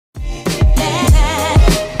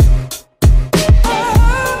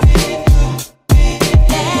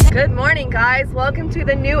welcome to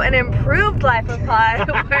the new and improved life of Pi,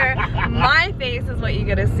 where my face is what you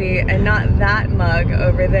get to see and not that mug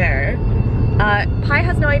over there. Pi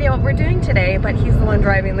has no idea what we're doing today, but he's the one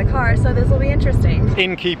driving the car, so this will be interesting.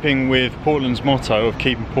 In keeping with Portland's motto of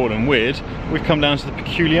keeping Portland weird, we've come down to the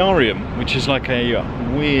Peculiarium, which is like a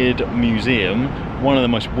weird museum, one of the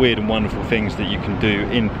most weird and wonderful things that you can do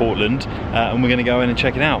in Portland, and we're going to go in and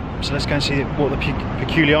check it out. So let's go and see what the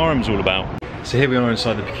Peculiarium is all about. So here we are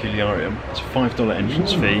inside the Peculiarium. It's a $5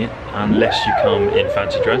 entrance fee unless you come in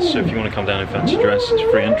fancy dress. So if you want to come down in fancy dress, it's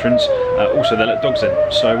a free entrance. Also, they let dogs in.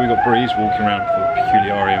 So we've got Breeze walking around for the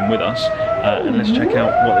Peculiarium with us. And let's check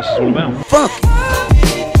out what this is all about. Fuck!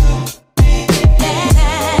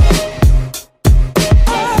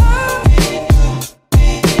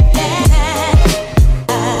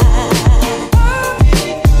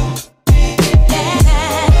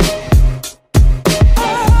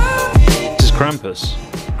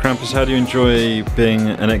 Krampus, how do you enjoy being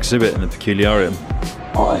an exhibit in the Peculiarium?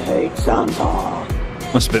 I hate Santa.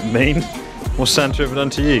 That's a bit mean. What's Santa ever done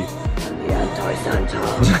to you? I'm the anti-Santa.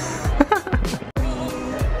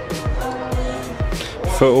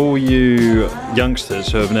 For all you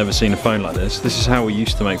youngsters who have never seen a phone like this is how we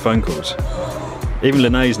used to make phone calls. Even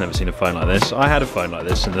Lene's never seen a phone like this. I had a phone like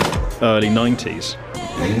this in the early 90s.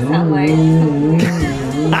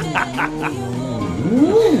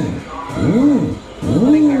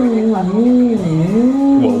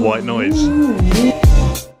 What a white noise.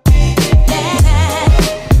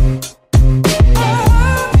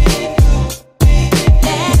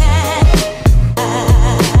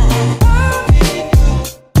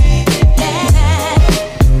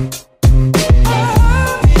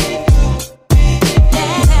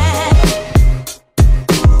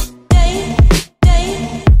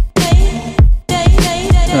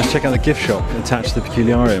 Let's check out the gift shop attached to the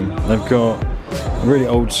Peculiarium. They've got really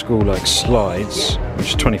old school like slides,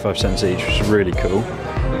 which are 25 cents each, which is really cool.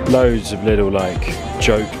 Loads of little like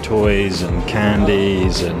joke toys and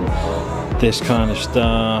candies and this kind of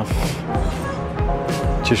stuff.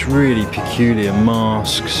 Just really peculiar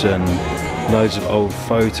masks and loads of old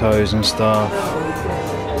photos and stuff.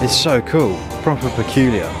 It's so cool, proper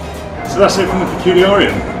peculiar. So that's it from the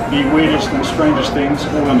Peculiarium. The weirdest and strangest things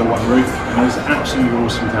all under one roof, and it's absolutely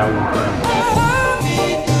awesome to have a look around.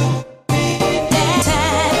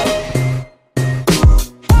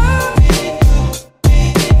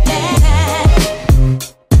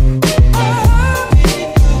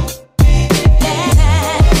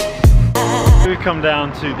 Come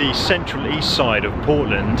down to the central east side of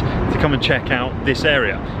Portland to come and check out this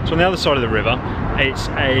area. So on the other side of the river, it's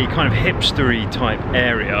a kind of hipstery type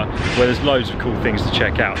area where there's loads of cool things to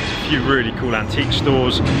check out. There's a few really cool antique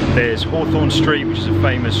stores. There's Hawthorne Street, which is a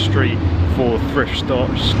famous street for thrift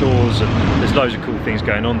stores, and there's loads of cool things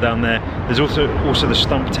going on down there. There's also the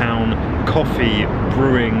Stumptown coffee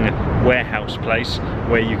brewing warehouse place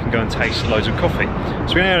where you can go and taste loads of coffee.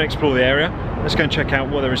 So we're going to explore the area. Let's go and check out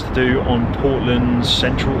what there is to do on Portland's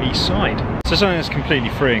central east side. So something that's completely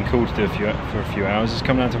free and cool to do for a few hours is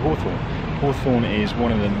come down to Hawthorne. Hawthorne is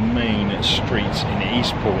one of the main streets in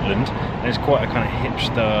East Portland, and it's quite a kind of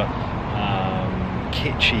hipster,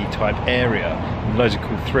 kitschy type area. Loads of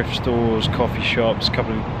cool thrift stores, coffee shops, a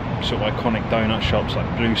couple of sort of iconic donut shops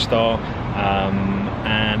like Blue Star,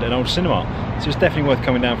 and an old cinema. So it's definitely worth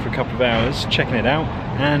coming down for a couple of hours, checking it out,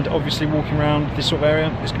 and obviously walking around this sort of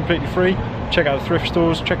area. It's completely free. Check out the thrift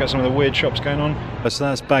stores, check out some of the weird shops going on. So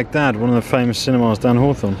that's Baghdad, one of the famous cinemas down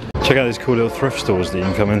Hawthorne. Check out these cool little thrift stores that you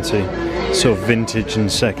can come into. Sort of vintage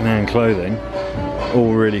and second-hand clothing.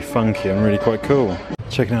 All really funky and really quite cool.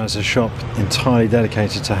 Checking out, it's a shop entirely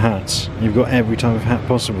dedicated to hats. You've got every type of hat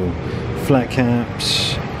possible. Flat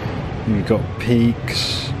caps, you've got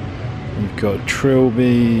peaks, you've got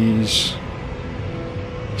trilbies,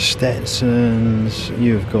 Stetsons,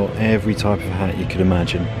 you've got every type of hat you could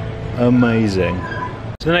imagine. Amazing.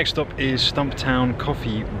 So the next stop is Stumptown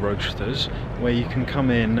Coffee Roasters, where you can come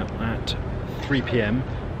in at 3 PM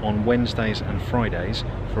on Wednesdays and Fridays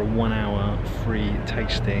for a 1 hour free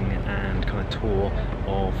tasting and kind of tour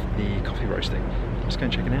of the coffee roasting. Let's go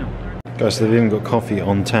and check it out. Guys, they've even got coffee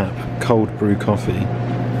on tap, cold brew coffee,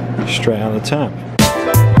 straight out of the tap.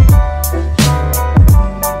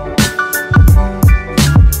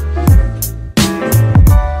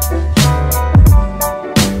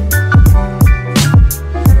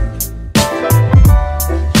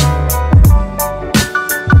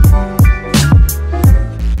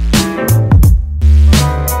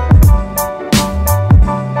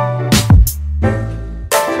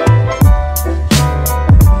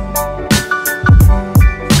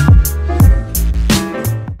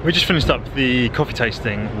 We just finished up the coffee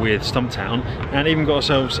tasting with Stumptown and even got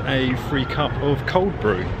ourselves a free cup of cold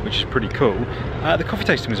brew, which is pretty cool. The coffee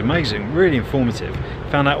tasting was amazing, really informative.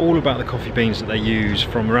 Found out all about the coffee beans that they use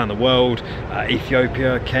from around the world,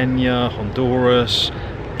 Ethiopia, Kenya, Honduras,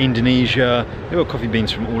 Indonesia. They've got coffee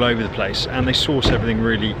beans from all over the place, and they source everything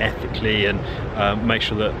really ethically and make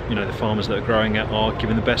sure that, you know, the farmers that are growing it are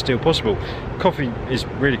given the best deal possible. Coffee is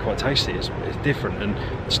really quite tasty, it's different, and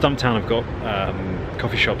Stumptown have got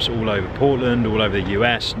coffee shops all over Portland, all over the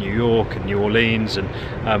US, New York and New Orleans, and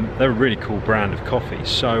they're a really cool brand of coffee.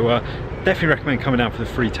 So definitely recommend coming down for the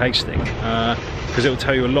free tasting, because it will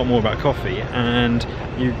tell you a lot more about coffee, and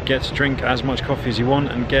you get to drink as much coffee as you want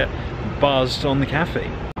and get buzzed on the cafe.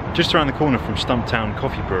 Just around the corner from Stumptown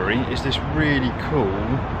Coffee Brewery is this really cool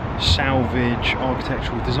salvage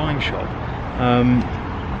architectural design shop.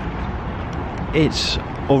 It's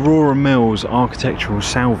Aurora Mills Architectural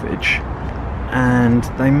Salvage, and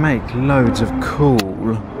they make loads of cool,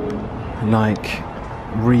 like,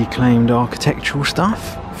 reclaimed architectural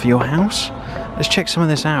stuff for your house. Let's check some of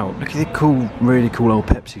this out. Look at the cool, really cool old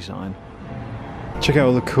Pepsi sign. Check out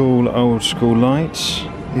all the cool old school lights.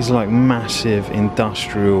 These are like massive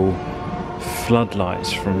industrial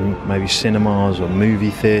floodlights from maybe cinemas or movie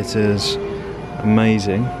theatres.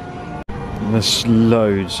 Amazing. There's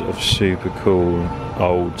loads of super cool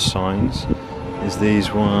old signs. There's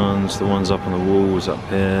these ones, the ones up on the walls up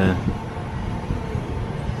here.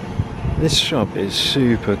 This shop is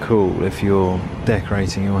super cool if you're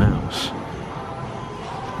decorating your house.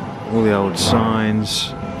 All the old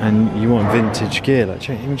signs, and you want vintage gear. Like,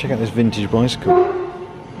 even check out this vintage bicycle.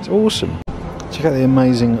 It's awesome. Check out the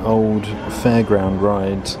amazing old fairground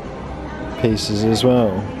ride pieces as well.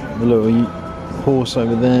 The little horse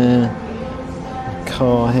over there,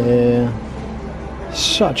 car here.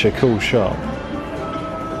 Such a cool shop.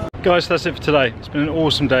 Guys, that's it for today. It's been an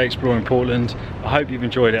awesome day exploring Portland. I hope you've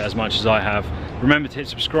enjoyed it as much as I have. Remember to hit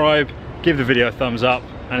subscribe, give the video a thumbs up,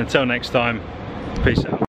 and until next time, peace out.